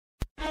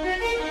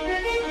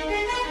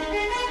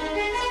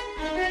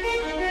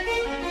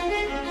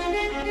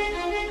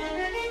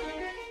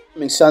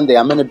Sunday,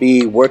 I'm going to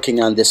be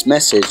working on this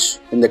message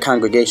in the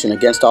congregation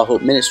Against All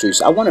Hope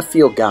Ministries. I want to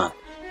feel God.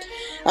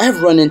 I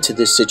have run into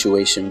this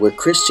situation where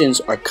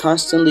Christians are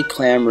constantly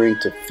clamoring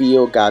to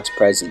feel God's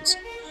presence.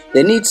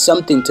 They need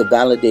something to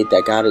validate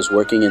that God is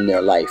working in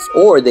their life,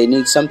 or they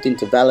need something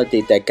to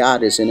validate that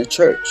God is in a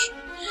church.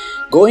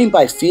 Going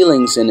by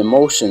feelings and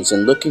emotions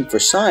and looking for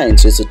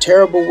signs is a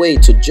terrible way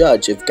to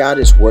judge if God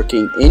is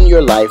working in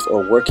your life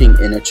or working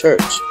in a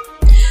church.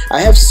 I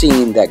have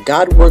seen that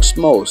God works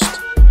most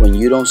when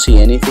you don't see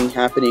anything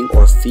happening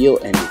or feel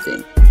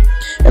anything.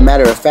 As a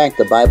matter of fact,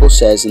 the Bible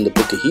says in the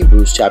book of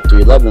Hebrews chapter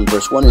 11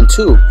 verse 1 and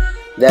 2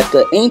 that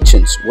the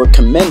ancients were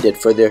commended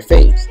for their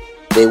faith.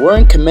 They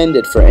weren't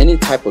commended for any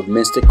type of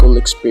mystical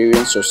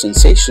experience or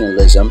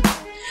sensationalism.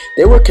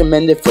 They were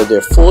commended for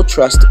their full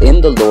trust in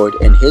the Lord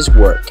and His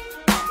work.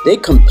 They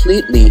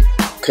completely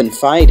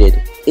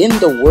confided in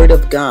the Word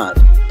of God.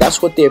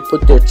 That's what they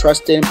put their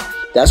trust in.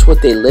 That's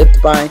what they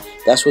lived by.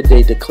 That's what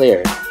they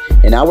declared.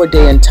 In our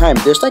day and time,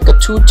 there's like a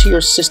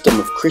two-tier system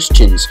of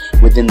Christians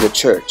within the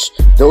church.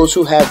 Those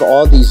who have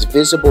all these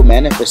visible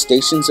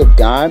manifestations of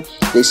God,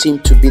 they seem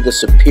to be the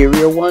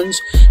superior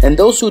ones, and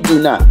those who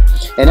do not.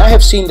 And I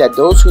have seen that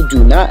those who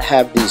do not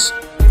have these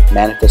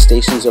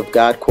manifestations of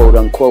God, quote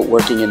unquote,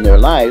 working in their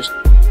lives,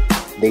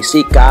 they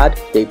seek God,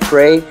 they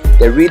pray,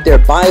 they read their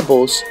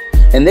Bibles,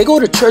 and they go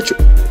to church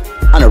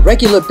on a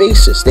regular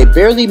basis. They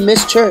barely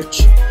miss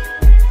church.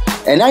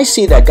 And I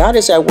see that God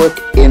is at work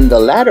in the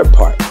latter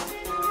part,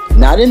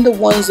 not in the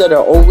ones that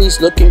are always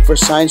looking for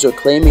signs or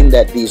claiming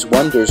that these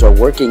wonders are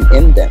working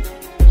in them.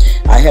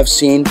 I have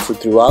seen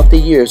throughout the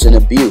years an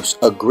abuse,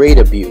 a great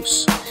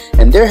abuse,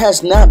 and there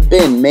has not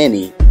been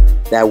many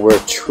that were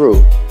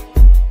true.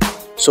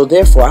 So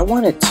therefore, I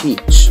want to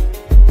teach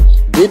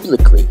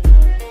biblically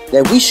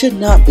that we should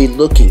not be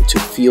looking to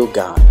feel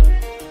God.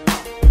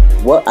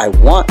 What I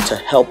want to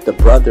help the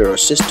brother or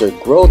sister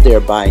grow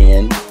thereby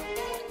in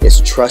is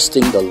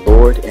trusting the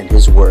Lord and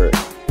His Word.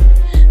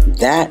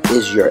 That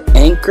is your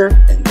anchor,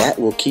 and that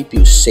will keep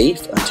you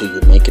safe until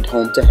you make it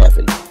home to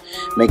heaven.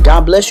 May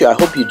God bless you. I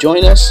hope you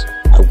join us.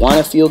 I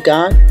want to feel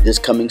God this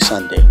coming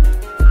Sunday.